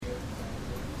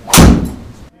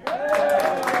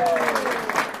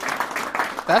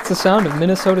That's the sound of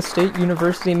Minnesota State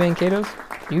University Mankato's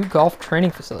new golf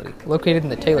training facility located in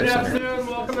the Taylor Center. Good afternoon.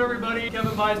 Welcome everybody.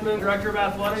 Kevin Weisman, Director of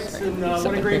Athletics, and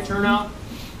what a great turnout.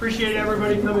 Appreciate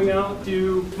everybody coming out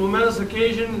to a momentous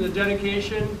occasion, the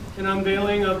dedication and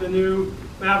unveiling of the new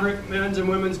Maverick men's and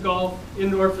women's golf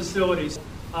indoor facilities.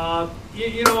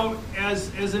 You know, as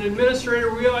an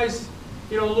administrator, we always,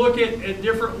 look at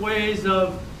different ways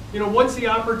of, what's the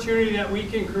opportunity that we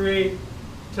can create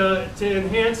to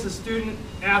enhance the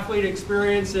student-athlete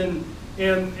experience and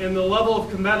the level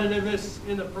of competitiveness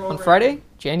in the program. On Friday,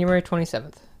 January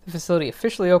 27th, the facility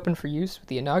officially opened for use with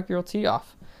the inaugural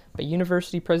tee-off by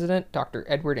University President Dr.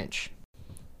 Edward Inch.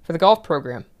 For the golf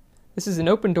program, this is an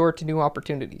open door to new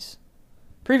opportunities.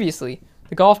 Previously,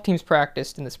 the golf teams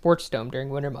practiced in the sports dome during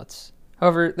winter months.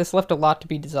 However, this left a lot to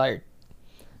be desired.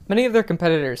 Many of their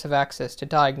competitors have access to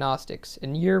diagnostics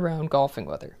and year-round golfing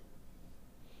weather.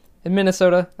 In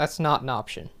Minnesota, that's not an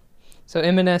option. So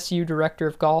MNSU Director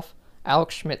of Golf,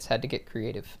 Alex Schmitz, had to get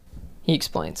creative. He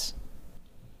explains.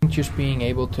 Just being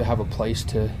able to have a place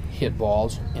to hit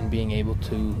balls and being able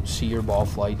to see your ball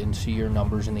flight and see your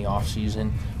numbers in the off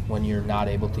season when you're not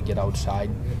able to get outside,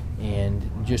 and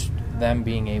just them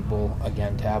being able,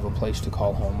 again, to have a place to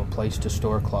call home, a place to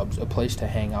store clubs, a place to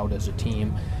hang out as a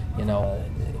team.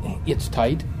 It's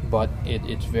tight, but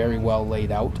it's very well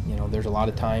laid out. There's a lot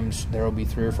of times there will be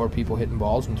 3 or 4 people hitting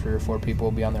balls and 3 or 4 people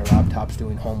will be on their laptops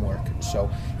doing homework. So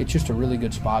it's just a really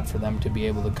good spot for them to be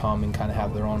able to come and kind of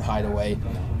have their own hideaway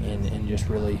and just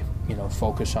really,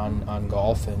 focus on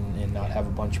golf and not have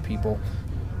a bunch of people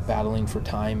battling for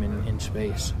time and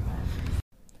space.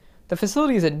 The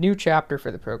facility is a new chapter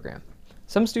for the program.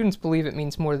 Some students believe it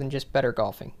means more than just better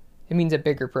golfing. It means a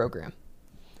bigger program.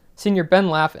 Senior Ben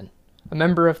Laffin, a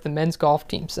member of the men's golf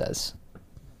team, says,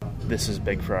 "This is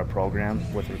big for our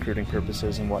program with recruiting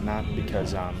purposes and whatnot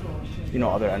because,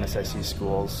 other NSIC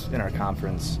schools in our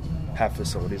conference have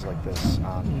facilities like this.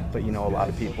 But, a lot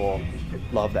of people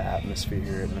love the atmosphere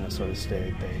here at Minnesota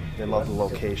State. They love the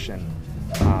location.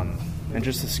 And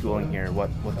just the schooling here, what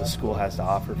the school has to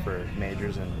offer for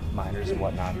majors and minors and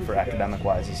whatnot for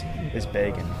academic-wise is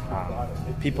big.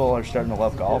 And people are starting to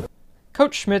love golf."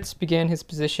 Coach Schmitz began his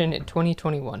position in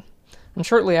 2021, and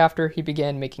shortly after, he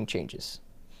began making changes.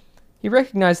 He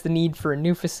recognized the need for a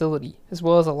new facility, as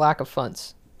well as a lack of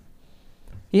funds.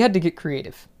 He had to get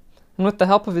creative, and with the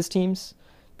help of his teams,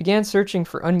 began searching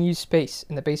for unused space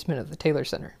in the basement of the Taylor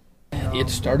Center. It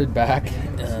started back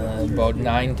about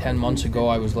 9-10 months ago.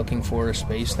 I was looking for a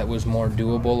space that was more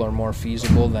doable or more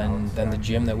feasible than the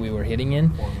gym that we were hitting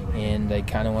in, and I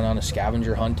kind of went on a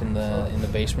scavenger hunt in the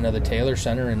basement of the Taylor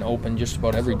Center and opened just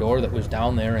about every door that was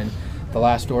down there, and the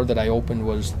last door that I opened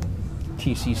was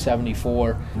TC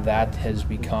 74. That has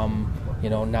become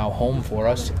now home for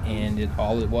us, and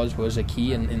all it was a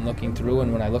key in looking through,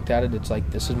 and when I looked at it, it's like,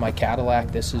 this is my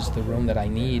Cadillac, this is the room that I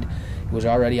need. It was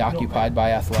already occupied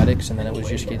by athletics, and then it was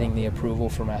just getting the approval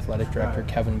from athletic director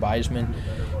Kevin Weisman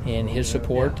and his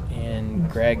support,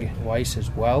 and Greg Weiss as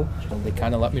well. So they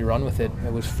kind of let me run with it.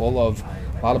 It was full of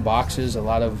a lot of boxes, a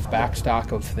lot of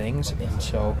backstock of things, and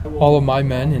so all of my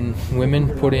men and women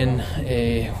put in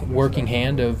a working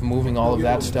hand of moving all of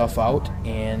that stuff out,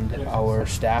 and our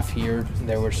staff here,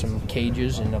 there were some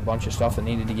cages and a bunch of stuff that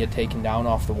needed to get taken down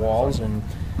off the walls, and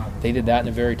they did that in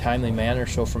a very timely manner,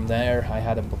 so from there I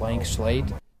had a blank slate.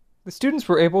 The students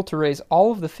were able to raise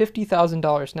all of the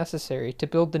 $50,000 necessary to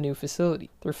build the new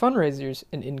facility through fundraisers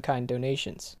and in-kind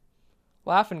donations.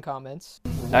 Laughin comments,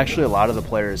 Actually, a lot of the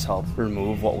players helped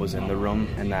remove what was in the room,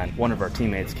 and then one of our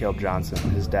teammates, Caleb Johnson,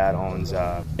 his dad owns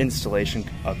installation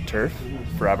of turf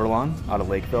for Everlawn out of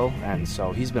Lakeville, and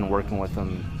so he's been working with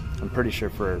them, I'm pretty sure,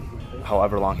 for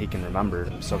however long he can remember.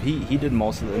 So he did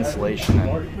most of the installation,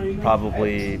 and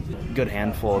probably a good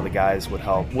handful of the guys would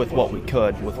help with what we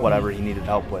could, with whatever he needed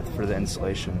help with for the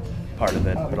installation part of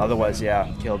it. But otherwise,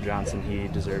 yeah, Caleb Johnson, he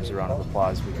deserves a round of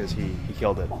applause because he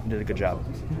killed it. He did a good job.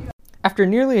 After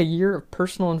nearly a year of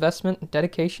personal investment and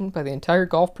dedication by the entire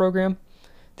golf program,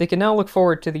 they can now look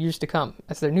forward to the years to come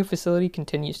as their new facility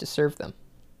continues to serve them.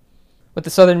 With the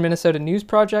Southern Minnesota News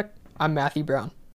Project, I'm Matthew Brown.